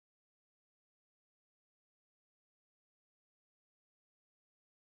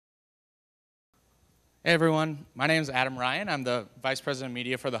Hey everyone, my name is Adam Ryan. I'm the Vice President of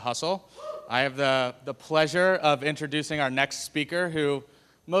Media for The Hustle. I have the pleasure of introducing our next speaker, who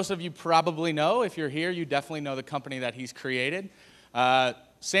most of you probably know. If you're here, you definitely know the company that he's created.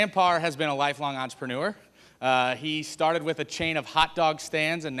 Sam Parr has been a lifelong entrepreneur. He started with a chain of hot dog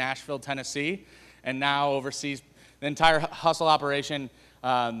stands in Nashville, Tennessee, and now oversees the entire Hustle operation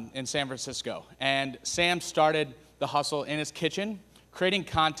in San Francisco. And Sam started The Hustle in his kitchen, creating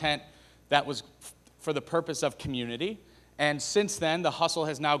content that was for the purpose of community. And since then, The Hustle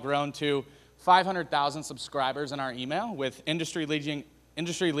has now grown to 500,000 subscribers in our email with industry-leading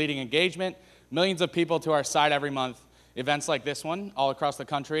engagement, millions of people to our site every month, events like this one all across the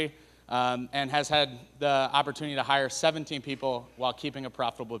country, and has had the opportunity to hire 17 people while keeping a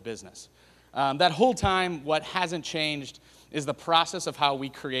profitable business. That whole time, what hasn't changed is the process of how we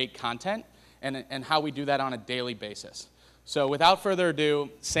create content and how we do that on a daily basis. So without further ado,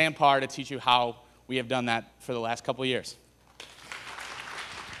 Sam Parr to teach you how we have done that for the last couple of years.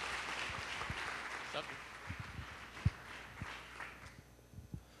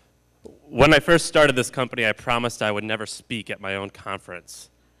 When I first started this company, I promised I would never speak at my own conference.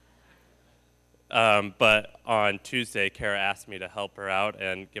 But on Tuesday, Kara asked me to help her out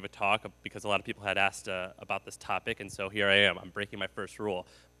and give a talk because a lot of people had asked about this topic, and so here I am. I'm breaking my first rule,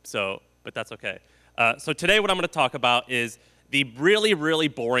 but that's okay. So today what I'm going to talk about is the really, really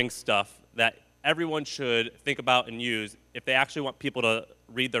boring stuff that everyone should think about and use if they actually want people to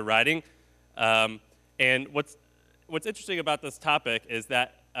read their writing. And what's interesting about this topic is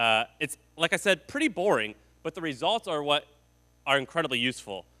that it's, like I said, pretty boring, but the results are what are incredibly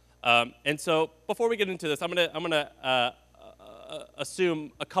useful. And so before we get into this, I'm gonna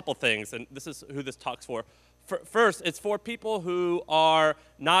assume a couple things, and this is who this talk's for. First, it's for people who are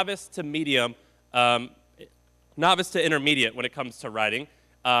novice to medium, novice to intermediate when it comes to writing.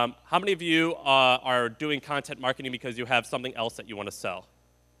 How many of you are doing content marketing because you have something else that you want to sell?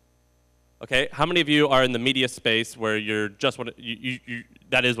 Okay, how many of you are in the media space where you're just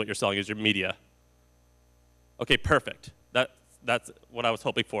that is what you're selling, is your media? Okay, perfect. That's what I was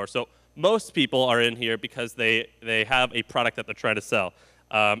hoping for. So most people are in here because they have a product that they're trying to sell,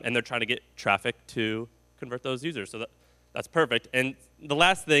 and they're trying to get traffic to convert those users. So that's perfect. And the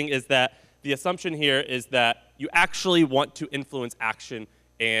last thing is that the assumption here is that you actually want to influence action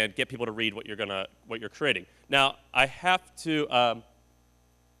and get people to read what you're creating. Now, I have to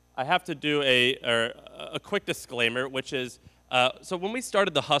do a quick disclaimer, which is, so when we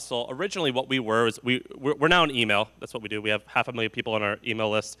started The Hustle, originally what we were is we're now an email. That's what we do. We have 500,000 people on our email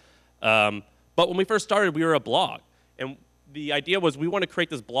list. But when we first started, we were a blog. And the idea was we want to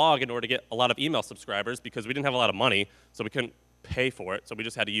create this blog in order to get a lot of email subscribers because we didn't have a lot of money, so we couldn't pay for it. So we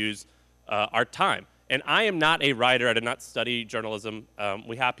just had to use our time. And I am not a writer. I did not study journalism.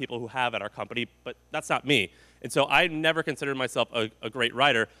 We have people who have at our company, but that's not me. And so I never considered myself a great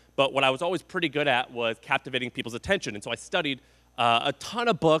writer, but what I was always pretty good at was captivating people's attention. And so I studied a ton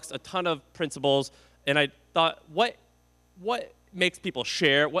of books, a ton of principles, and I thought, what makes people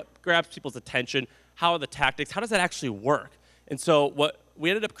share? What grabs people's attention? How are the tactics? How does that actually work? And so what we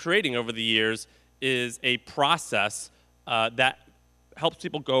ended up creating over the years is a process that helps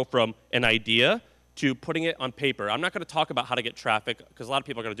people go from an idea to putting it on paper. I'm not going to talk about how to get traffic, because a lot of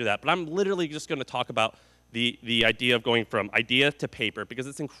people are going to do that, but I'm literally just going to talk about the idea of going from idea to paper, because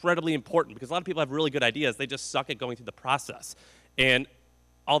it's incredibly important, because a lot of people have really good ideas, they just suck at going through the process. And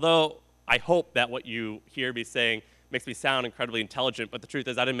although I hope that what you hear me saying makes me sound incredibly intelligent, but the truth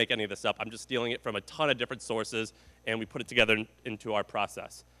is I didn't make any of this up. I'm just stealing it from a ton of different sources, and we put it together into our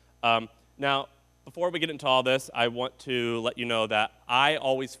process. Now, before we get into all this, I want to let you know that I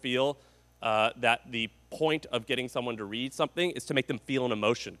always feel that the point of getting someone to read something is to make them feel an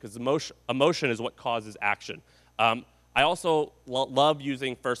emotion, because emotion is what causes action. I also love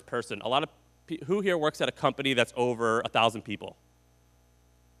using first person. A lot of who here works at a company that's over 1,000 people?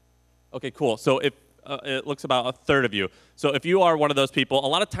 Okay, cool. So if it looks about a third of you. So if you are one of those people, a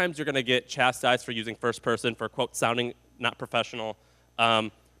lot of times you're going to get chastised for using first person, for, quote, sounding not professional.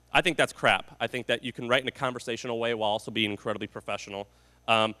 I think that's crap. I think that you can write in a conversational way while also being incredibly professional.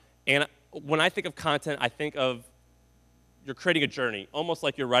 And when I think of content, I think of you're creating a journey, almost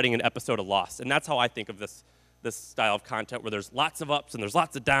like you're writing an episode of Lost. And that's how I think of this style of content, where there's lots of ups and there's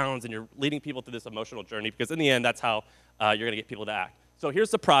lots of downs, and you're leading people through this emotional journey, because in the end, that's how you're going to get people to act. So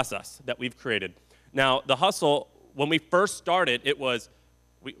here's the process that we've created. Now, The Hustle, when we first started, it was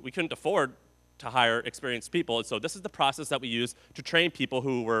we couldn't afford to hire experienced people, and so this is the process that we use to train people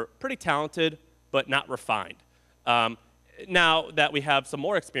who were pretty talented but not refined. Now that we have some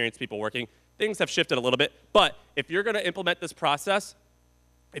more experienced people working, things have shifted a little bit, but if you're going to implement this process,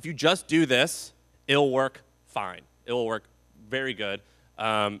 if you just do this, it'll work fine. It will work very good,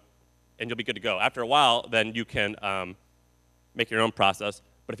 and you'll be good to go. After a while, then you can make your own process.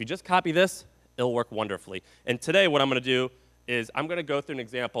 But if you just copy this, it'll work wonderfully. And today, what I'm going to do is I'm going to go through an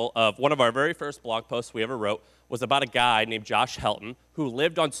example of one of our very first blog posts we ever wrote was about a guy named Josh Helton who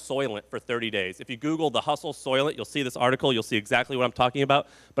lived on Soylent for 30 days. If you Google the hustle Soylent, you'll see this article. You'll see exactly what I'm talking about.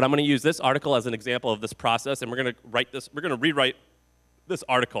 But I'm going to use this article as an example of this process, and we're going to write this. We're going to rewrite this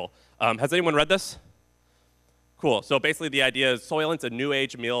article. Has anyone read this? Cool. So basically, the idea is Soylent's a new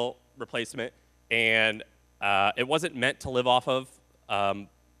age meal replacement, and it wasn't meant to live off of,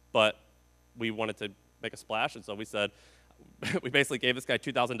 but we wanted to make a splash, and so we said. We basically gave this guy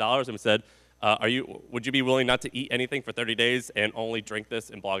 $2,000 and we said, would you be willing not to eat anything for 30 days and only drink this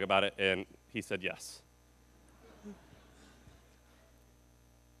and blog about it? And he said yes.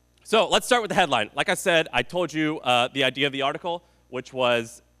 So let's start with the headline. Like I said, I told you the idea of the article, which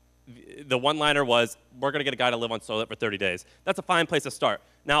was, the one-liner was, we're going to get a guy to live on Soylent for 30 days. That's a fine place to start.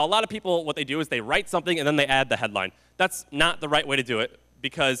 Now, a lot of people, what they do is they write something and then they add the headline. That's not the right way to do it.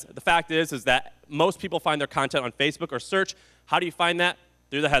 Because the fact is that most people find their content on Facebook or search. How do you find that?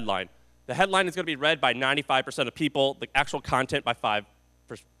 Through the headline. The headline is going to be read by 95% of people, the actual content by 5%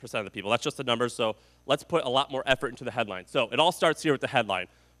 of the people. That's just the numbers, so let's put a lot more effort into the headline. So it all starts here with the headline.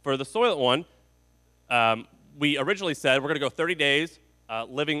 For the Soylent one, we originally said we're going to go 30 days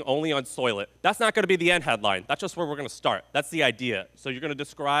living only on Soylent. That's not going to be the end headline. That's just where we're going to start. That's the idea. So you're going to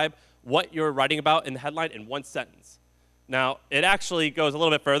describe what you're writing about in the headline in one sentence. Now, it actually goes a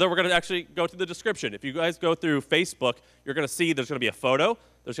little bit further. We're going to actually go to the description. If you guys go through Facebook, you're going to see there's going to be a photo,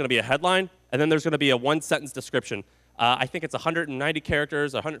 there's going to be a headline, and then there's going to be a one-sentence description. I think it's 190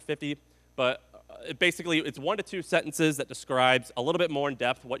 characters, 150, but basically it's 1 to 2 sentences that describes a little bit more in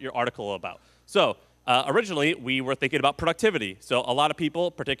depth what your article is about. So originally, we were thinking about productivity. So a lot of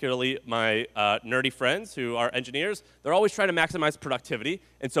people, particularly my nerdy friends who are engineers, they're always trying to maximize productivity.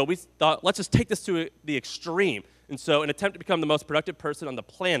 And so we thought, let's just take this to the extreme. And so in an attempt to become the most productive person on the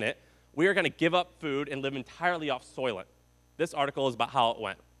planet, we are going to give up food and live entirely off Soylent. This article is about how it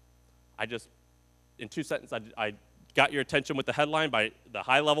went. In 2 sentences, I got your attention with the headline by the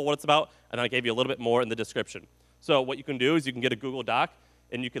high level what it's about, and then I gave you a little bit more in the description. So what you can do is you can get a Google Doc,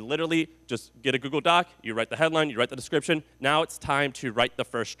 and you can literally just get a Google Doc, you write the headline, you write the description. Now it's time to write the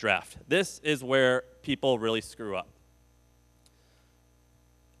first draft. This is where people really screw up.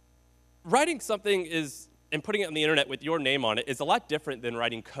 Writing something and putting it on the internet with your name on it is a lot different than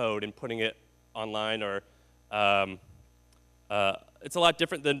writing code and putting it online, or it's a lot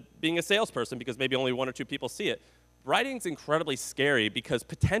different than being a salesperson because maybe only 1 or 2 people see it. Writing's incredibly scary because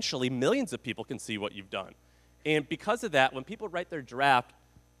potentially millions of people can see what you've done. And because of that, when people write their draft,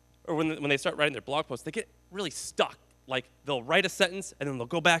 or when they start writing their blog posts, they get really stuck. Like, they'll write a sentence, and then they'll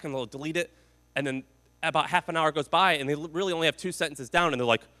go back and they'll delete it, and then about half an hour goes by, and they really only have 2 sentences down, and they're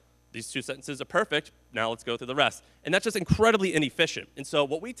like, these 2 sentences are perfect, now let's go through the rest. And that's just incredibly inefficient. And so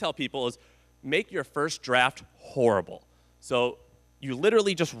what we tell people is make your first draft horrible. So you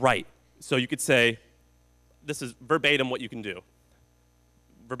literally just write. So you could say, this is verbatim what you can do,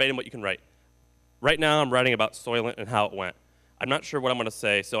 verbatim what you can write. Right now I'm writing about Soylent and how it went. I'm not sure what I'm going to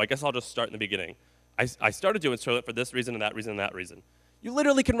say, so I guess I'll just start in the beginning. I started doing Soylent for this reason and that reason and that reason. You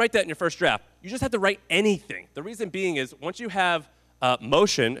literally can write that in your first draft. You just have to write anything. The reason being is once you have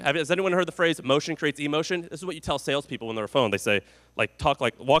motion, has anyone heard the phrase motion creates emotion? This is what you tell salespeople when they're on the phone. They say,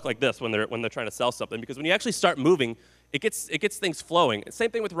 walk like this when they're trying to sell something, because when you actually start moving, it gets things flowing. Same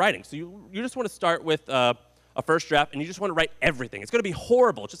thing with writing. So you just want to start with a first draft, and you just want to write everything. It's going to be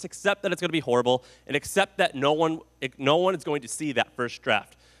horrible. Just accept that it's going to be horrible, and accept that no one is going to see that first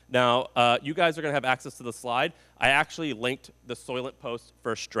draft. Now, you guys are going to have access to the slide. I actually linked the Soylent post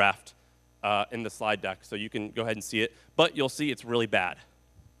first draft in the slide deck, so you can go ahead and see it. But you'll see it's really bad.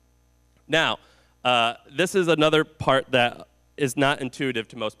 Now, this is another part that is not intuitive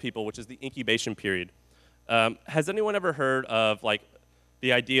to most people, which is the incubation period. Has anyone ever heard of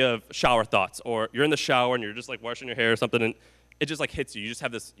the idea of shower thoughts, or you're in the shower and you're just washing your hair or something, and it just hits you. You just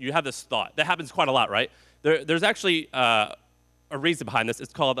have this thought. That happens quite a lot, right? There's actually a reason behind this.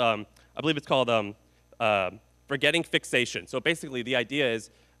 It's called, I believe it's called forgetting fixation. So basically, the idea is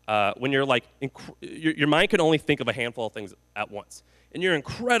when you're your mind can only think of a handful of things at once, and you're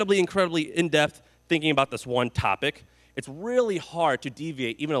incredibly in-depth thinking about this one topic. It's really hard to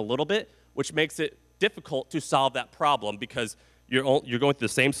deviate even a little bit, which makes it difficult to solve that problem because you're going through the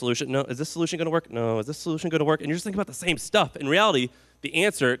same solution. No, is this solution going to work? No, is this solution going to work? And you're just thinking about the same stuff. In reality, the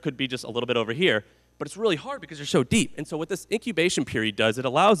answer could be just a little bit over here, but it's really hard because you're so deep. And so what this incubation period does, it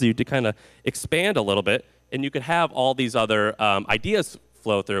allows you to kind of expand a little bit, and you could have all these other ideas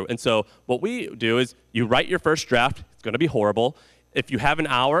flow through. And so what we do is you write your first draft. It's going to be horrible. If you have an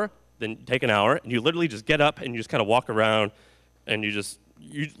hour, then take an hour, and you literally just get up and you just kind of walk around, and you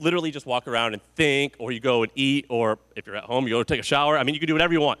literally just walk around and think, or you go and eat, or if you're at home, you go take a shower. I mean, you can do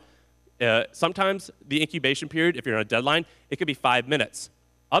whatever you want. Sometimes the incubation period, if you're on a deadline, it could be 5 minutes.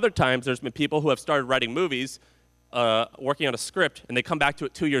 Other times, there's been people who have started writing movies, working on a script, and they come back to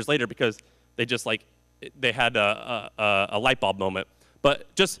it 2 years later because they had a light bulb moment.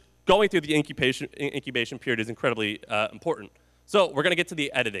 But just going through the incubation period is incredibly important. So we're going to get to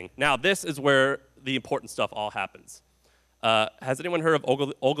the editing. Now, this is where the important stuff all happens. Has anyone heard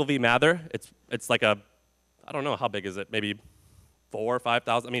of Ogilvy Mather? It's like I don't know, how big is it? Maybe 4,000 or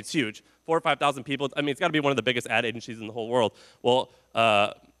 5,000. I mean, it's huge. 4,000 or 5,000 people. I mean, it's got to be one of the biggest ad agencies in the whole world. Well,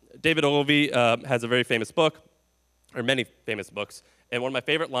 David Ogilvy has a very famous book, or many famous books. And one of my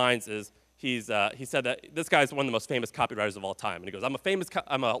favorite lines is he said that this guy's one of the most famous copywriters of all time. And he goes,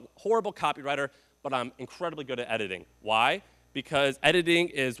 I'm a horrible copywriter, but I'm incredibly good at editing. Why? Because editing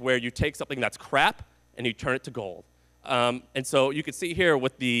is where you take something that's crap and you turn it to gold. And so you can see here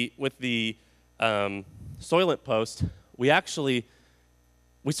with the Soylent post, we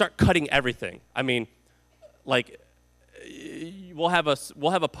start cutting everything. I mean, like, we'll have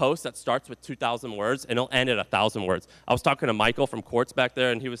a post that starts with 2,000 words and it'll end at 1,000 words. I was talking to Michael from Quartz back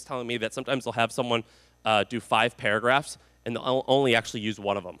there, and he was telling me that sometimes they'll have someone do 5 paragraphs and they'll only actually use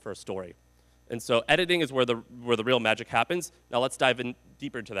one of them for a story. And so editing is where the real magic happens. Now let's dive in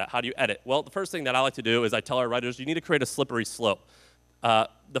deeper into that. How do you edit? Well, the first thing that I like to do is I tell our writers, you need to create a slippery slope.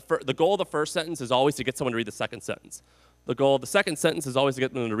 The goal of the first sentence is always to get someone to read the second sentence. The goal of the second sentence is always to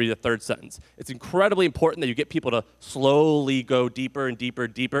get them to read the third sentence. It's incredibly important that you get people to slowly go deeper and deeper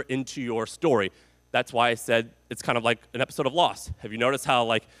and deeper into your story. That's why I said it's kind of like an episode of Lost. Have you noticed how,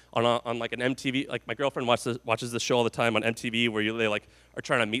 like, on like an MTV, like my girlfriend watches this show all the time on MTV, where they like are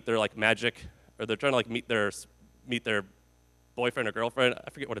trying to meet their like magic, or they're trying to like meet their boyfriend or girlfriend.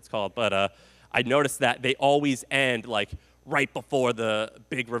 I forget what it's called, but I noticed that they always end like right before the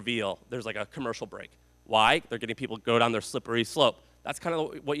big reveal. There's like a commercial break. Why? They're getting people to go down their slippery slope. That's kind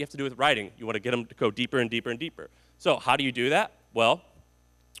of what you have to do with writing. You want to get them to go deeper and deeper and deeper. So how do you do that? Well,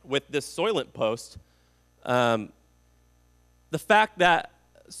 with this Soylent post, the fact that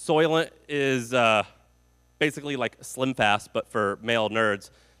Soylent is basically like Slim Fast, but for male nerds,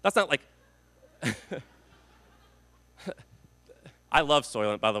 that's not like... I love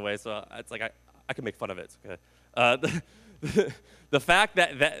Soylent, by the way, so it's like I can make fun of it. It's okay. The fact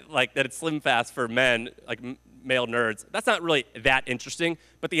that it's Slim Fast for men, like male nerds, that's not really that interesting,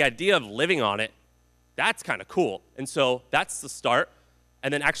 but the idea of living on it, that's kind of cool. And so that's the start.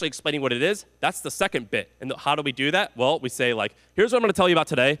 And then actually explaining what it is, that's the second bit. And how do we do that? Well, we say, like, here's what I'm going to tell you about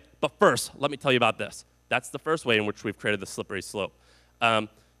today, but first, let me tell you about this. That's the first way in which we've created the slippery slope. And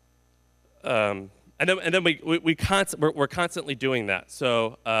then we're constantly doing that.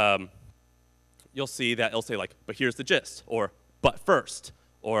 So you'll see that it'll say, like, but here's the gist, or but first,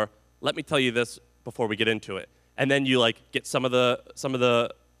 or let me tell you this before we get into it. And then you like get some of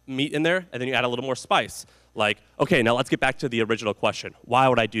the meat in there, and then you add a little more spice. Like, okay, now let's get back to the original question. Why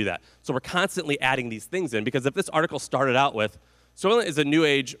would I do that? So we're constantly adding these things in, because if this article started out with, Soylent is a new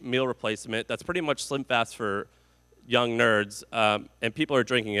age meal replacement that's pretty much Slim Fast for young nerds, and people are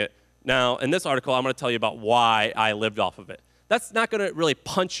drinking it. Now, in this article, I'm going to tell you about why I lived off of it. That's not going to really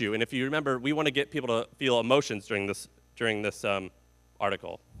punch you, and if you remember, we want to get people to feel emotions during this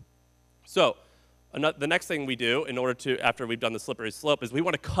article. So the next thing we do in order to, after we've done the slippery slope, is we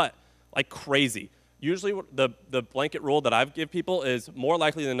want to cut like crazy. Usually the blanket rule that I give people is more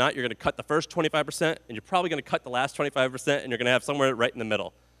likely than not, you're going to cut the first 25%, and you're probably going to cut the last 25%, and you're going to have somewhere right in the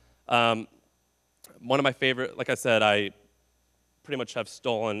middle. One of my favorite, like I said, I pretty much have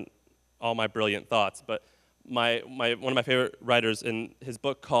stolen all my brilliant thoughts, but one of my favorite writers in his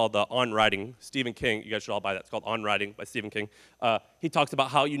book called On Writing, Stephen King, you guys should all buy that. It's called On Writing by Stephen King. He talks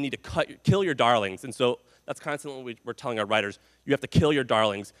about how you need to kill your darlings, and so that's constantly what we're telling our writers. You have to kill your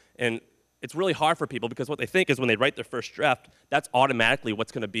darlings, and it's really hard for people because what they think is when they write their first draft, that's automatically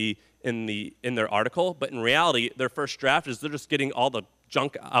what's going to be in their article. But in reality, their first draft is they're just getting all the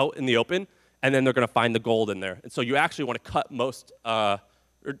junk out in the open, and then they're going to find the gold in there. And so you actually want to cut most, or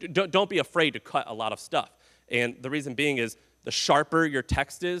don't be afraid to cut a lot of stuff. And the reason being is the sharper your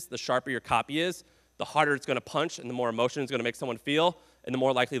text is, the sharper your copy is, the harder it's going to punch, and the more emotion it's going to make someone feel, and the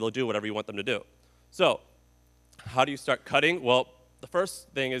more likely they'll do whatever you want them to do. So how do you start cutting? Well, the first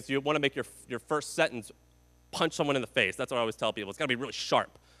thing is you want to make your first sentence punch someone in the face. That's what I always tell people. It's got to be really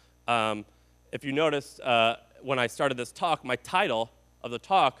sharp. If you notice, when I started this talk, my title of the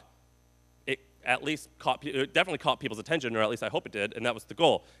talk, at least it definitely caught people's attention, or at least I hope it did, and that was the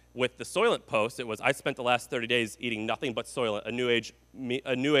goal. With the Soylent post, it was I spent the last 30 days eating nothing but Soylent, a new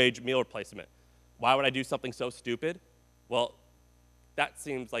age meal replacement. Why would I do something so stupid? Well, that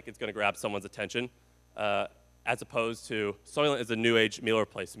seems like it's going to grab someone's attention, as opposed to Soylent is a new age meal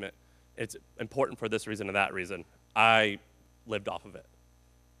replacement. It's important for this reason and that reason. I lived off of it.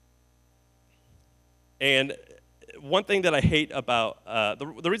 And one thing that I hate about,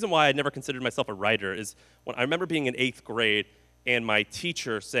 the reason why I never considered myself a writer is when I remember being in 8th grade and my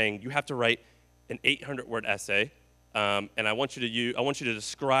teacher saying, you have to write an 800-word essay, and I want you to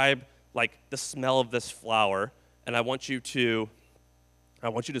describe like the smell of this flower, and I want you to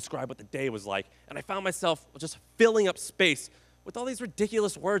describe what the day was like. And I found myself just filling up space with all these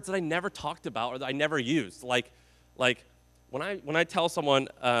ridiculous words that I never talked about or that I never used. Like when I tell someone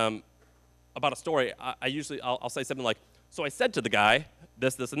about a story, I'll say something like, so I said to the guy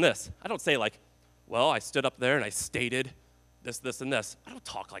this, this, and this. I don't say like, well, I stood up there and I stated this, this, and this. I don't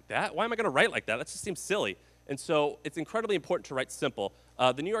talk like that. Why am I going to write like that? That just seems silly. And so it's incredibly important to write simple.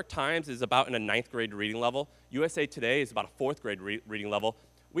 The New York Times is about in a 9th grade reading level. USA Today is about a 4th grade reading level.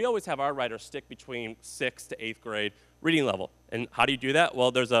 We always have our writers stick between 6th to 8th grade reading level. And how do you do that?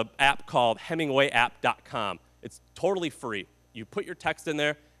 Well, there's an app called HemingwayApp.com. It's totally free. You put your text in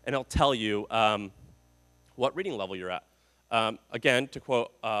there, and it'll tell you what reading level you're at. Again, to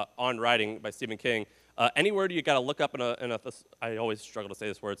quote On Writing by Stephen King, any word you got to look up in a I always struggle to say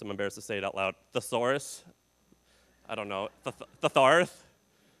this word, so I'm embarrassed to say it out loud. Thesaurus? I don't know. Thesaurus?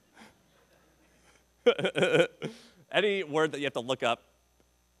 Any word that you have to look up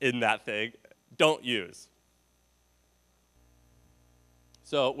in that thing, don't use.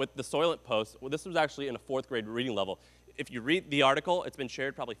 So with the Soylent post, well, this was actually in a 4th grade reading level. If you read the article, it's been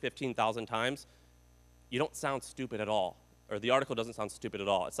shared probably 15,000 times. You don't sound stupid at all, or the article doesn't sound stupid at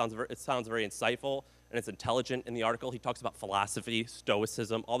all. It sounds very insightful, and it's intelligent in the article. He talks about philosophy,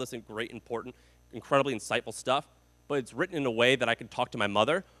 stoicism, all this great, important, incredibly insightful stuff, but it's written in a way that I could talk to my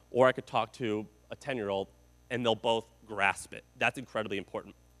mother, or I could talk to a 10-year-old, and they'll both grasp it. That's incredibly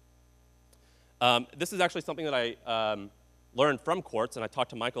important. This is actually something that I learned from Quartz, and I talked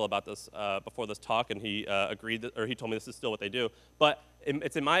to Michael about this before this talk, and he agreed, or he told me this is still what they do. But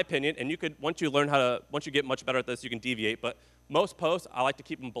it's in my opinion, and you could, once you get much better at this, you can deviate, but most posts, I like to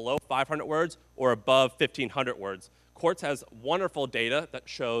keep them below 500 words or above 1,500 words. Quartz has wonderful data that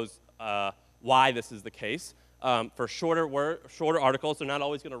shows why this is the case. For shorter articles, they're not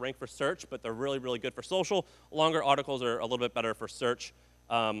always going to rank for search, but they're really, really good for social. Longer articles are a little bit better for search.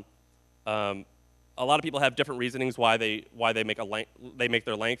 A lot of people have different reasonings why they make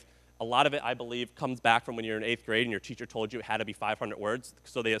their length. A lot of it, I believe, comes back from when you're in 8th grade and your teacher told you it had to be 500 words.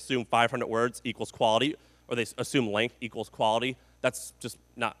 So they assume 500 words equals quality, or they assume length equals quality. That's just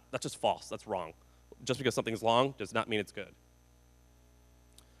false. That's wrong. Just because something's long does not mean it's good.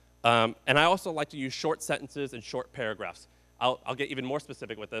 And I also like to use short sentences and short paragraphs. I'll get even more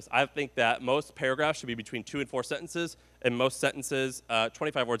specific with this. I think that most paragraphs should be between 2 and 4 sentences, and most sentences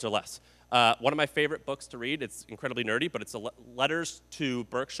 25 words or less. One of my favorite books to read, it's incredibly nerdy, but it's Letters to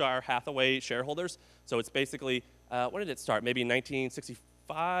Berkshire Hathaway Shareholders. So it's basically, when did it start? Maybe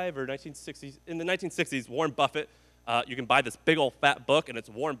 1965 or 1960s. In the 1960s, Warren Buffett, you can buy this big old fat book, and it's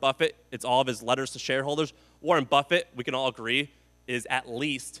Warren Buffett. It's all of his letters to shareholders. Warren Buffett, we can all agree, is at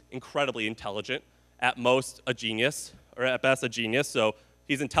least incredibly intelligent, at most a genius, or at best a genius, so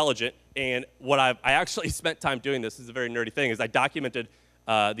he's intelligent. And what I actually spent time doing, this is a very nerdy thing, is I documented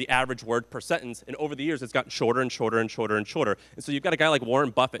the average word per sentence, and over the years it's gotten shorter and shorter and shorter and shorter. And so you've got a guy like Warren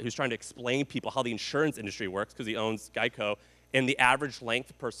Buffett who's trying to explain people how the insurance industry works because he owns Geico, and the average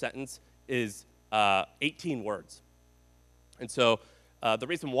length per sentence is 18 words. And so the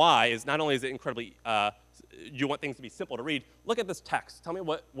reason why is not only is it incredibly, you want things to be simple to read, look at this text. Tell me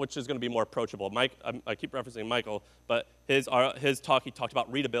which is going to be more approachable. Mike, I keep referencing Michael, but his talk, he talked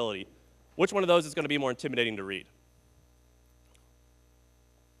about readability. Which one of those is going to be more intimidating to read?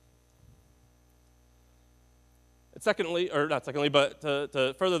 Secondly, or not secondly, but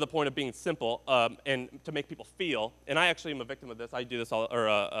to further the point of being simple and to make people feel, and I actually am a victim of this. I do this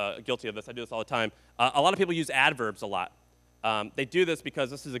guilty of this. I do this all the time. A lot of people use adverbs a lot. They do this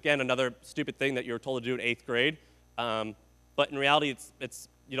because this is, again, another stupid thing that you were told to do in 8th grade. But in reality,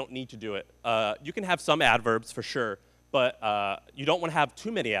 you don't need to do it. You can have some adverbs for sure, but you don't want to have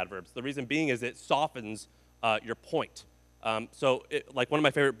too many adverbs. The reason being is it softens your point. Like one of my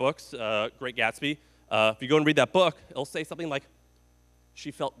favorite books, Great Gatsby, if you go and read that book, it'll say something like,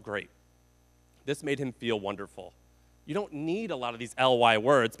 she felt great. This made him feel wonderful. You don't need a lot of these ly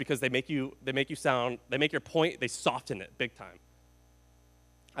words because they make your point, they soften it big time.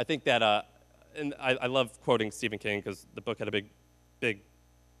 I think that and I love quoting Stephen King because the book had a big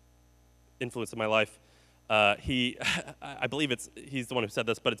influence in my life. I believe he's the one who said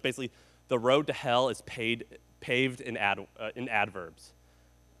this, but it's basically the road to hell is paved in adverbs.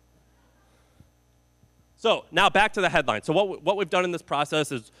 So now back to the headline. So what we've done in this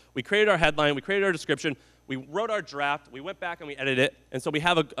process is we created our headline, we created our description, we wrote our draft, we went back and we edited it, and so we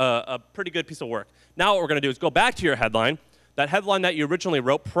have a pretty good piece of work. Now what we're going to do is go back to your headline. That headline that you originally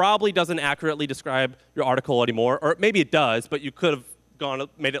wrote probably doesn't accurately describe your article anymore, or maybe it does, but you could have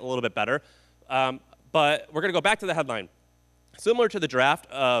made it a little bit better. But we're going to go back to the headline. Similar to the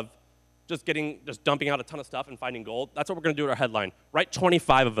draft of just dumping out a ton of stuff and finding gold, that's what we're going to do with our headline. Write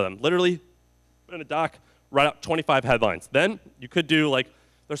 25 of them. Literally, put in a doc, write out 25 headlines. Then you could do,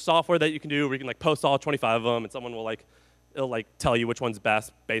 there's software that you can do where you can post all 25 of them, and someone will it'll tell you which one's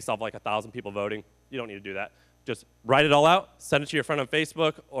best based off 1,000 people voting. You don't need to do that. Just write it all out, send it to your friend on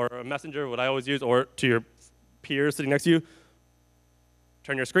Facebook or a messenger, what I always use, or to your peers sitting next to you.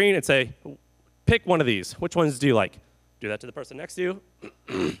 Turn your screen and say, pick one of these. Which ones do you like? Do that to the person next to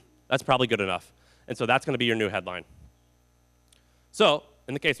you. That's probably good enough. And so that's going to be your new headline. So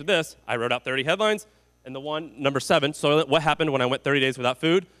in the case of this, I wrote out 30 headlines, and the one, number 7, so what happened when I went 30 days without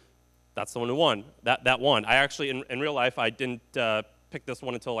food? That's the one who won. That won. I actually, in real life, I didn't pick this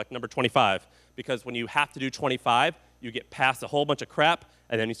one until number 25, because when you have to do 25, you get past a whole bunch of crap,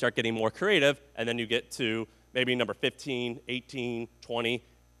 and then you start getting more creative, and then you get to maybe number 15, 18, 20,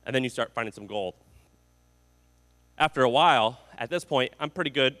 and then you start finding some gold. After a while, at this point, I'm pretty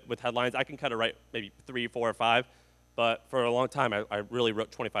good with headlines. I can kind of write maybe 3, 4, or 5, but for a long time, I really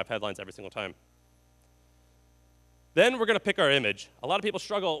wrote 25 headlines every single time. Then we're going to pick our image. A lot of people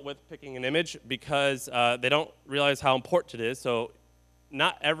struggle with picking an image because they don't realize how important it is. So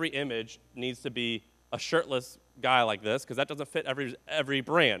not every image needs to be a shirtless guy like this, because that doesn't fit every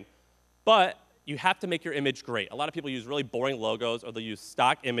brand. But you have to make your image great. A lot of people use really boring logos, or they'll use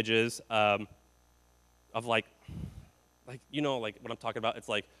stock images of what I'm talking about. It's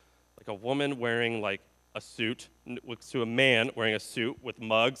like a woman wearing a suit to a man wearing a suit with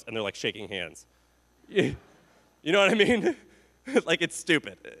mugs, and they're shaking hands. You know what I mean? It's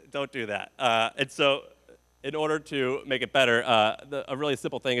stupid. Don't do that. And so in order to make it better, a really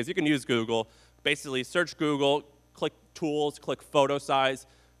simple thing is you can use Google. Basically, search Google, click Tools, click Photo Size,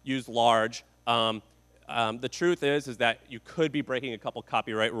 use Large. The truth is that you could be breaking a couple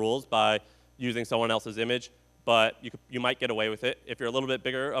copyright rules by using someone else's image, but you might get away with it. If you're a little bit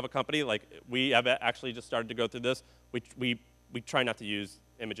bigger of a company, we have actually just started to go through this, we try not to use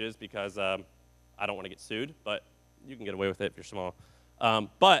images because I don't want to get sued, but you can get away with it if you're small.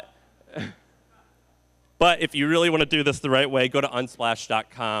 But if you really want to do this the right way, go to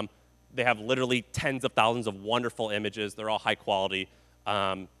unsplash.com. They have literally tens of thousands of wonderful images. They're all high quality.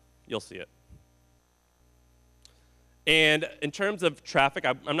 You'll see it. And in terms of traffic,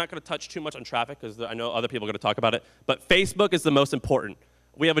 I'm not going to touch too much on traffic because I know other people are going to talk about it, but Facebook is the most important.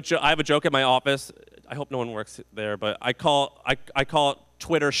 I have a joke at my office. I hope no one works there, but I call it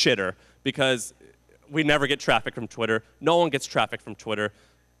Twitter shitter, because we never get traffic from Twitter. No one gets traffic from Twitter.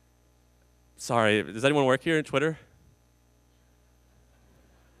 Sorry, does anyone work here in Twitter?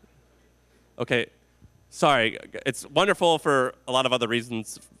 Okay, sorry. It's wonderful for a lot of other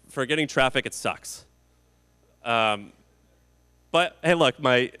reasons. For getting traffic, it sucks. But hey, look,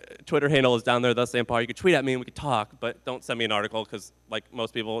 my Twitter handle is down there, thus Parr. You can tweet at me and we can talk, but don't send me an article because, like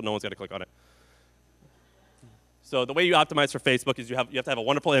most people, no one's going to click on it. So the way you optimize for Facebook is you have to have a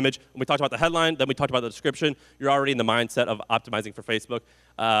wonderful image. When we talked about the headline, then we talked about the description. You're already in the mindset of optimizing for Facebook.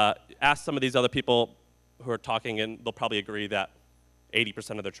 Ask some of these other people who are talking, and they'll probably agree that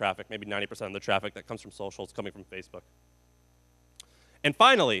 80% of their traffic, maybe 90% of the traffic that comes from social is coming from Facebook. And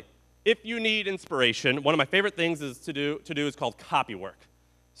finally, if you need inspiration, one of my favorite things is to do is called copy work.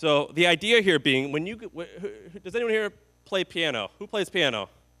 So the idea here being, does anyone here play piano? Who plays piano?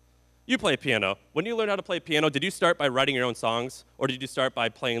 You play piano. When you learned how to play piano, did you start by writing your own songs, or did you start by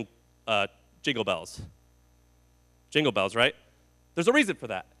playing jingle bells? Jingle bells, right? There's a reason for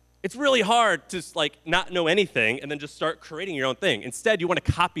that. It's really hard to not know anything and then just start creating your own thing. Instead, you want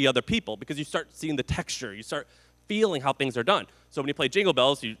to copy other people because you start seeing the texture. You start feeling how things are done. So when you play jingle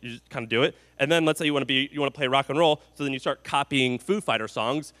bells, you just kind of do it. And then let's say you want to play rock and roll, so then you start copying Foo Fighter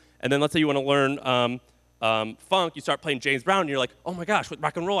songs. And then let's say you want to learn funk, you start playing James Brown, and you're like, oh my gosh, with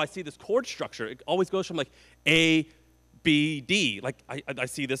rock and roll, I see this chord structure. It always goes from A, B, D. I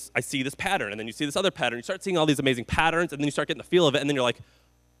see this pattern, and then you see this other pattern. You start seeing all these amazing patterns, and then you start getting the feel of it, and then you're like,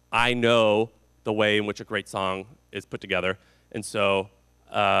 I know the way in which a great song is put together. And so,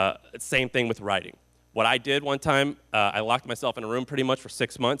 same thing with writing. What I did one time, I locked myself in a room pretty much for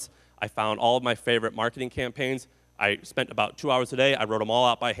 6 months. I found all of my favorite marketing campaigns. I spent about 2 hours a day. I wrote them all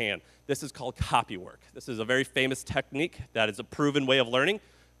out by hand. This is called copy work. This is a very famous technique that is a proven way of learning.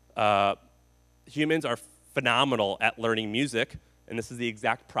 Humans are phenomenal at learning music, and this is the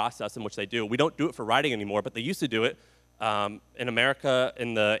exact process in which they do. We don't do it for writing anymore, but they used to do it in America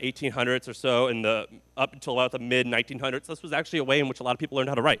in the 1800s or so, up until about the mid-1900s. This was actually a way in which a lot of people learned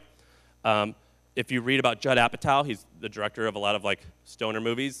how to write. If you read about Judd Apatow, he's the director of a lot of like stoner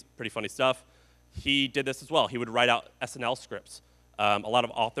movies, pretty funny stuff. He did this as well. He would write out SNL scripts. A lot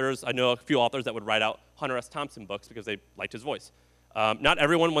of authors, I know a few authors that would write out Hunter S. Thompson books because they liked his voice. Not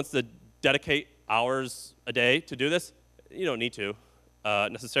everyone wants to dedicate hours a day to do this. You don't need to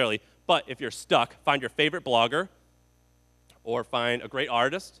necessarily. But if you're stuck, find your favorite blogger or find a great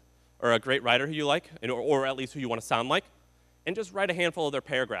artist or a great writer who you like, or at least who you want to sound like, and just write a handful of their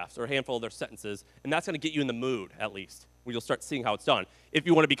paragraphs or a handful of their sentences, and that's going to get you in the mood, at least, where you'll start seeing how it's done. If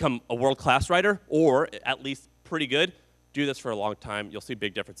you want to become a world-class writer, or at least pretty good, do this for a long time. You'll see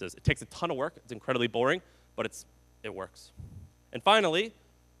big differences. It takes a ton of work. It's incredibly boring, but it works. And finally,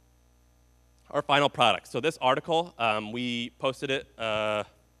 our final product. So this article, we posted it, I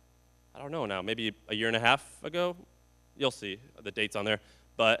don't know now, maybe a year and a half ago. You'll see the dates on there.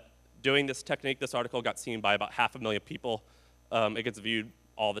 But doing this technique, this article got seen by about 500,000 people. It gets viewed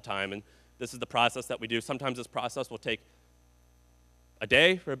all the time, and this is the process that we do. Sometimes this process will take a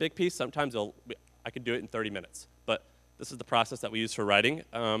day for a big piece. Sometimes I could do it in 30 minutes. But this is the process that we use for writing,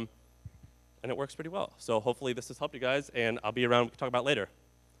 and it works pretty well. So hopefully this has helped you guys, and I'll be around to talk about it later.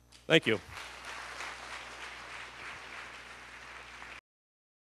 Thank you.